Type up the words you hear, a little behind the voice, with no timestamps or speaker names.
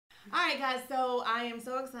All right, guys. So I am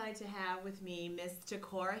so excited to have with me Miss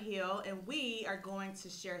Takora Hill, and we are going to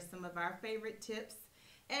share some of our favorite tips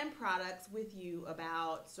and products with you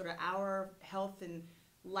about sort of our health and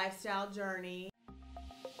lifestyle journey.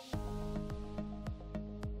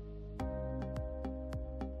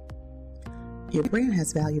 Your brand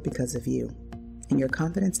has value because of you, and your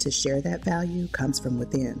confidence to share that value comes from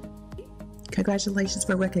within. Congratulations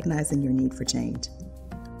for recognizing your need for change.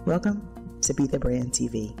 Welcome to Be the Brand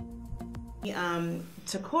TV.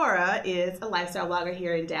 Takora is a lifestyle blogger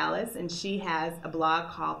here in Dallas, and she has a blog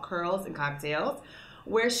called Curls and Cocktails,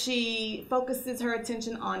 where she focuses her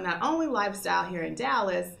attention on not only lifestyle here in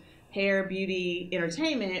Dallas, hair, beauty,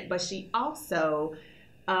 entertainment, but she also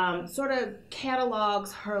sort of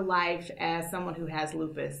catalogs her life as someone who has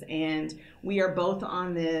lupus. And we are both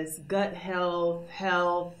on this gut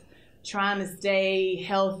health, trying to stay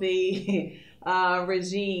healthy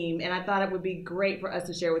regime. And I thought it would be great for us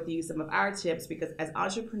to share with you some of our tips, because as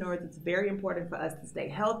entrepreneurs, it's very important for us to stay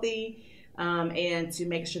healthy and to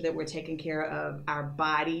make sure that we're taking care of our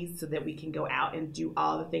bodies so that we can go out and do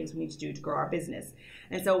all the things we need to do to grow our business.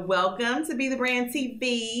 And so welcome to Be the Brand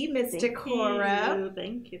TV, Ms. Takora.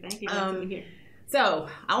 Thank you. Nice to be here. So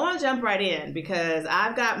I want to jump right in because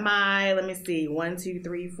I've got my, let me see, 1, 2,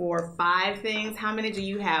 3, 4, 5 things. How many do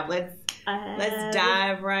you have? Let's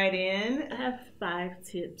dive right in. I have 5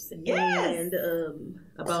 tips and a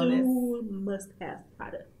bonus. 2 must-have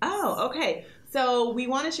products. Oh, okay. So we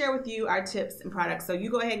want to share with you our tips and products. So you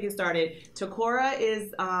go ahead and get started. Takora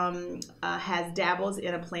is has dabbles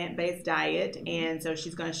in a plant-based diet, and so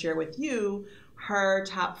she's going to share with you her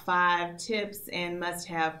top 5 tips and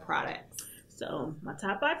must-have products. So my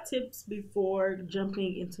top 5 tips before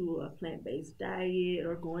jumping into a plant-based diet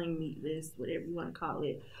or going meatless, whatever you want to call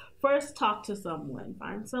it. First, talk to someone.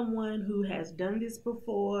 Find someone who has done this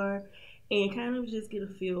before and kind of just get a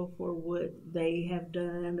feel for what they have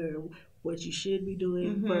done or what you should be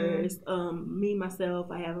doing first.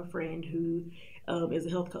 Myself, I have a friend who is a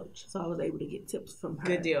health coach, so I was able to get tips from her.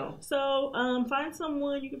 Good deal. So find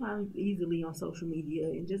someone you can find easily on social media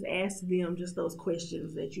and just ask them just those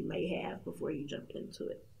questions that you may have before you jump into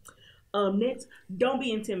it. Next, don't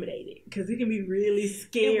be intimidated, because it can be really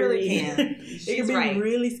scary. It really can. It can be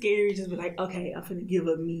really scary. Just be like, okay, I'm finna give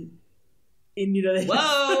up meat. And you know,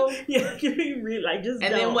 whoa, yeah, you be really like just.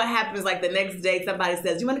 And then what happens? Like the next day, somebody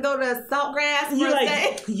says, "You want to go to Saltgrass for a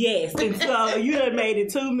day?" Yes, and so you done made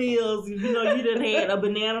it 2 meals. You know, you done had a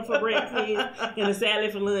banana for breakfast and a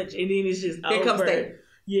salad for lunch, and then it's just over. Here comes steak.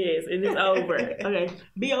 Yes, and it's over. Okay,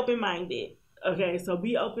 be open minded. Okay, so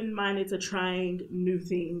be open-minded to trying new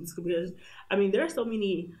things, because, I mean, there are so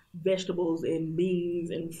many vegetables and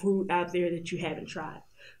beans and fruit out there that you haven't tried.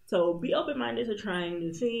 So be open-minded to trying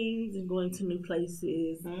new things and going to new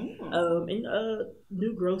places and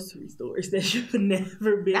new grocery stores that you've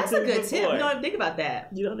never been to. That's a good before. tip. You don't even think about that.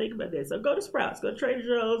 You don't think about that. So go to Sprouts, go to Trader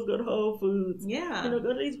Joe's, go to Whole Foods. Yeah. You know,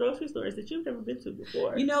 go to these grocery stores that you've never been to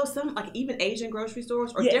before. You know, some, like even Asian grocery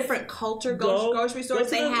stores or different culture grocery stores.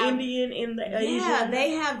 They have Indian and the Asian. Yeah,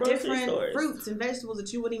 they have different stores. Fruits and vegetables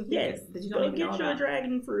that you wouldn't even think that you don't even know about. Go get your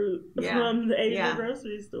dragon fruit from the Asian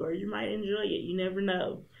grocery store. You might enjoy it. You never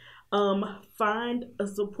know. Find a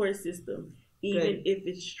support system, even if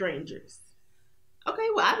it's strangers. Okay,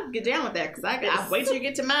 well, I can get down with that, because I'll wait till you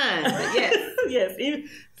get to mine. But yes.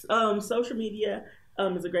 Yes. Social media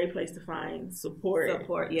is a great place to find support.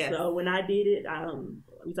 Support, yes. So when I did it,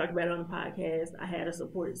 we talked about it on the podcast, I had a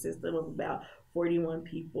support system of about 41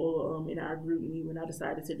 people in our group me when I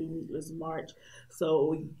decided to do Meatless March.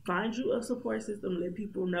 So find you a support system. Let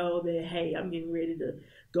people know that, hey, I'm getting ready to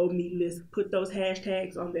go meatless. Put those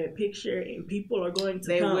hashtags on that picture, and people are going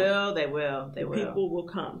to come. They will. People will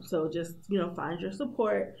come. So just, find your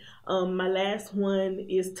support. My last one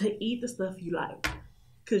is to eat the stuff you like,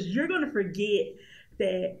 because you're going to forget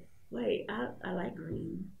that, wait, I like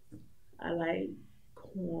greens. I like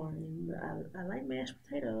corn. I like mashed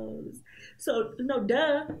potatoes. So,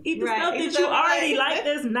 eat the stuff that you already like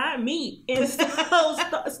that's not meat. And so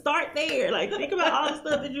start there. Like, think about all the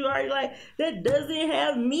stuff that you already like that doesn't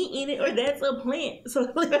have meat in it, or that's a plant.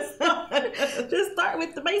 So let's just start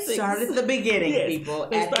with the basics. Start at the beginning, people.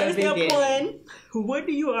 Let's start at step 1. What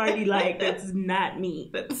do you already like that's not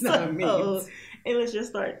meat? That's not meat. And let's just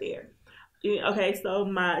start there. Okay, so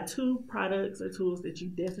my 2 products or tools that you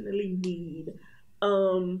definitely need,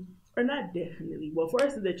 or not definitely, well,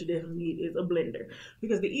 first that you definitely need is a blender,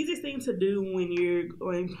 because the easiest thing to do when you're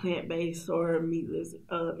going plant-based or meatless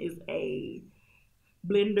is a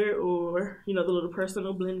blender, or the little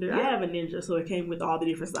personal blender. I have a Ninja, so it came with all the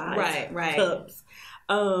different size right cups.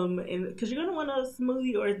 And because you're gonna want a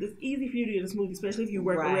smoothie, or it's easy for you to get a smoothie, especially if you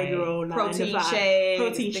work a regular 9 to 5.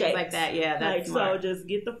 Protein shakes, like that. Yeah, that's smart. So just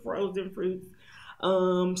get the frozen fruits,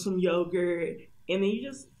 some yogurt, and then you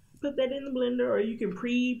just put that in the blender, or you can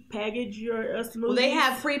pre-package your smoothies. Well, they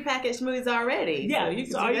have pre-packaged smoothies already. Yeah, so you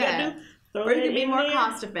can all you gotta do. Or you can be more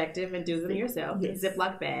cost effective and do them yourself. Yes.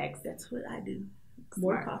 Ziploc bags. That's what I do.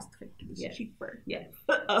 More cost effective. It's cheaper. Yeah.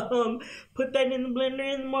 Put that in the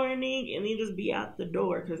blender in the morning, and then just be out the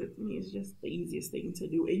door, because it's just the easiest thing to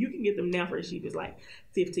do. And you can get them now for as cheap as like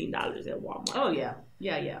 $15 at Walmart. Oh yeah,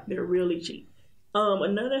 yeah. They're really cheap.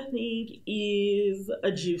 Another thing is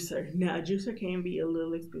a juicer. Now, a juicer can be a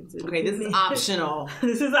little expensive. Okay, this is optional.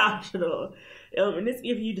 This is optional. And this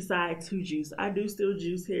if you decide to juice. I do still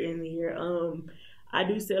juice here and there. I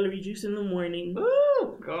do celery juice in the morning.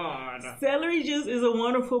 Oh God! Celery juice is a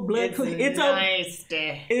wonderful blood cleanser.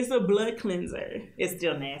 It's a blood cleanser. It's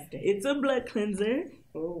still nasty. It's a blood cleanser.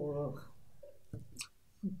 Oh.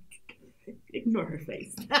 Ignore her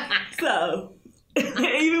face. So,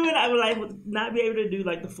 even when I would not be able to do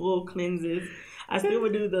like the full cleanses, I still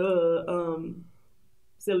would do the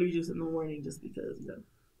celery juice in the morning, just because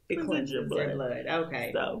it cleanses your blood.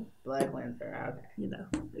 Okay. So blood cleanser. Okay.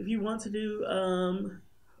 If you want to do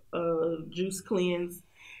a juice cleanse,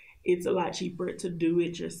 it's a lot cheaper to do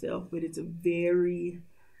it yourself, but it's a very,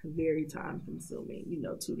 very time consuming.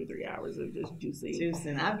 2 to 3 hours of just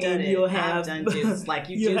juicing. I've done it. I've done juice. Like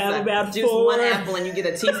you have about juice 1 apple and you get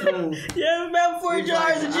a teaspoon. You have about 4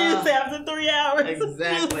 jars of juice after 3 hours.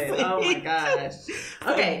 Exactly. Oh my gosh.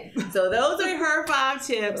 Okay, so those are her 5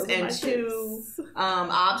 tips and 2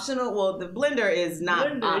 optional. Well, the blender is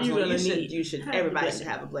not optional. You should. Everybody should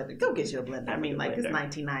have a blender. Go get you a blender. I mean, like it's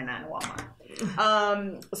 $19.99 at Walmart.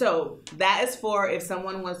 So that is for if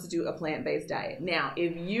someone wants to do a plant-based diet. Now,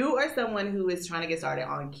 if you are someone who is trying to get started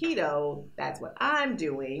on keto, that's what I'm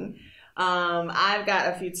doing. I've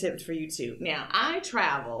got a few tips for you too. Now, I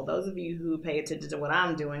travel. Those of you who pay attention to what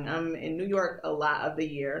I'm doing, I'm in New York a lot of the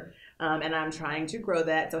year, and I'm trying to grow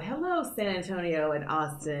that. So hello, San Antonio and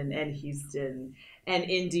Austin and Houston and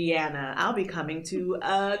Indiana. I'll be coming to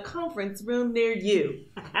a conference room near you.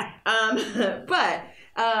 But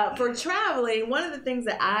for traveling, one of the things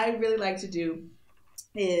that I really like to do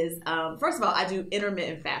is, first of all, I do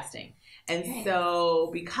intermittent fasting. And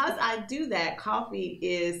so because I do that, coffee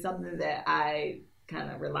is something that I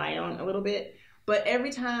kind of rely on a little bit. But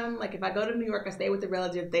every time, like if I go to New York, I stay with a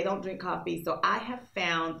relative, they don't drink coffee. So I have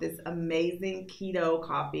found this amazing keto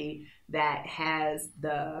coffee that has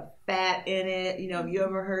the fat in it. Have you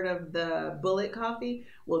ever heard of the bullet coffee?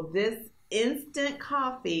 Well, this instant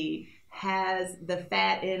coffee has the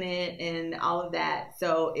fat in it and all of that.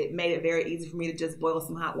 So it made it very easy for me to just boil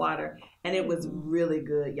some hot water. And it was really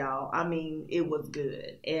good, y'all. I mean, it was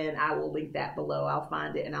good. And I will link that below. I'll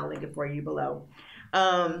find it and I'll link it for you below.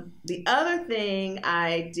 The other thing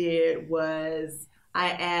I did was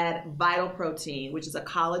I add Vital Protein, which is a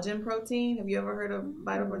collagen protein. Have you ever heard of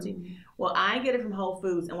Vital Protein? Well, I get it from Whole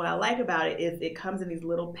Foods, and what I like about it is it comes in these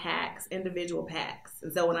little packs, individual packs.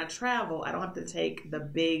 And so when I travel, I don't have to take the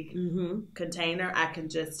big container. I can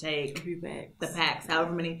just take the packs,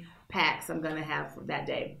 however many packs I'm going to have for that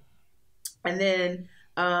day. And then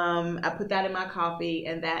I put that in my coffee,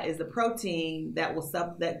 and that is the protein that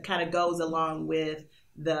that kind of goes along with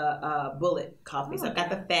the bullet coffee. So I've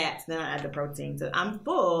got the fats, then I add the protein. So I'm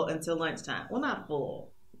full until lunchtime. Well, not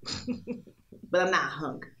full, but I'm not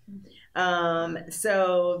hungry.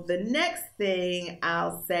 So the next thing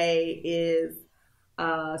I'll say is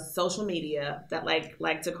social media. That like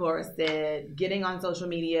Takora said, getting on social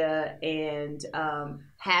media and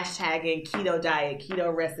hashtagging keto diet,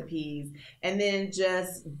 keto recipes, and then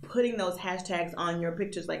just putting those hashtags on your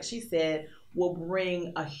pictures, like she said, will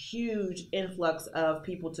bring a huge influx of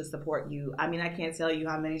people to support you. I mean, I can't tell you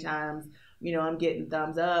how many times, I'm getting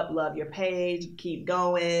thumbs up, love your page, keep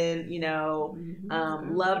going,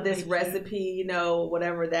 love this recipe,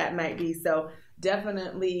 whatever that might be. So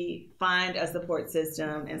definitely find a support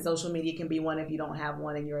system, and social media can be one if you don't have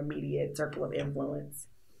one in your immediate circle of influence.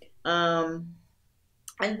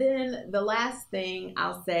 And then the last thing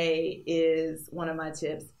I'll say is, one of my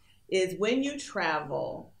tips is, when you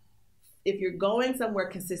travel, if you're going somewhere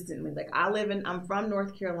consistently, like I'm from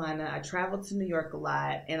North Carolina, I travel to New York a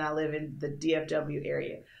lot, and I live in the DFW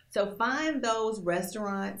area. So find those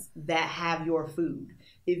restaurants that have your food.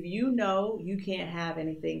 If you know you can't have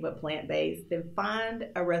anything but plant-based, then find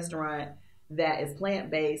a restaurant that is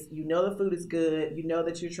plant-based. You know the food is good. You know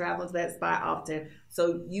that you're traveling to that spot often.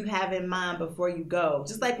 So you have in mind before you go.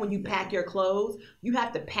 Just like when you pack your clothes, you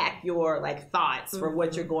have to pack your thoughts for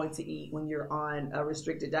what you're going to eat when you're on a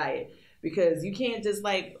restricted diet. because you can't just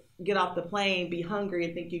like get off the plane, be hungry,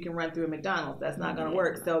 and think you can run through a McDonald's. That's not going to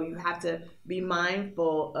work. So you have to be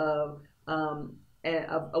mindful of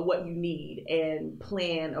what you need and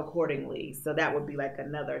plan accordingly. So that would be like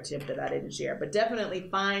another tip that I didn't share. But definitely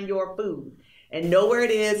find your food and know where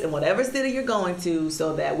it is in whatever city you're going to,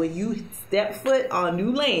 so that when you step foot on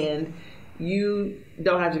new land, you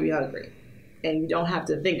don't have to be hungry and you don't have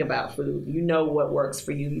to think about food. You know what works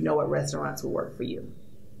for you. You know what restaurants will work for you.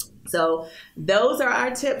 So those are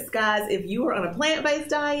our tips, guys. If you are on a plant-based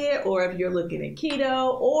diet, or if you're looking at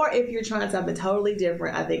keto, or if you're trying something totally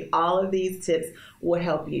different, I think all of these tips will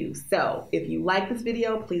help you. So if you like this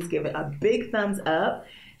video, please give it a big thumbs up,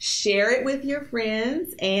 share it with your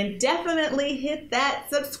friends, and definitely hit that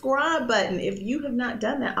subscribe button if you have not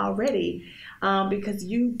done that already, because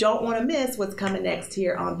you don't want to miss what's coming next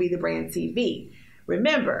here on Be the Brand TV.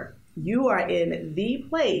 Remember, you are in the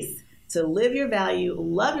place to live your value,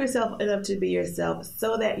 love yourself enough to be yourself,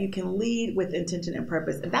 so that you can lead with intention and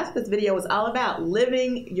purpose. And that's what this video is all about,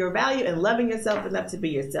 living your value and loving yourself enough to be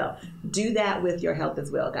yourself. Do that with your health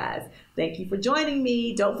as well, guys. Thank you for joining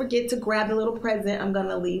me. Don't forget to grab the little present I'm going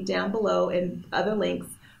to leave down below, and other links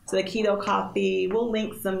to the keto coffee. We'll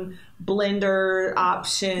link some blender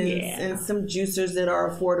options and some juicers that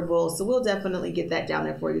are affordable. So we'll definitely get that down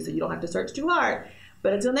there for you so you don't have to search too hard.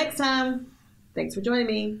 But until next time, thanks for joining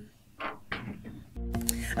me.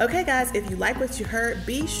 Okay, guys, if you like what you heard,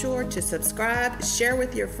 be sure to subscribe, share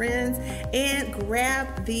with your friends, and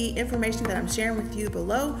grab the information that I'm sharing with you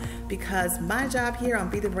below, because my job here on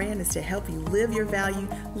Be the Brand is to help you live your value,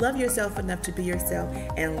 love yourself enough to be yourself,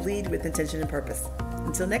 and lead with intention and purpose.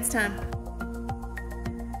 Until next time.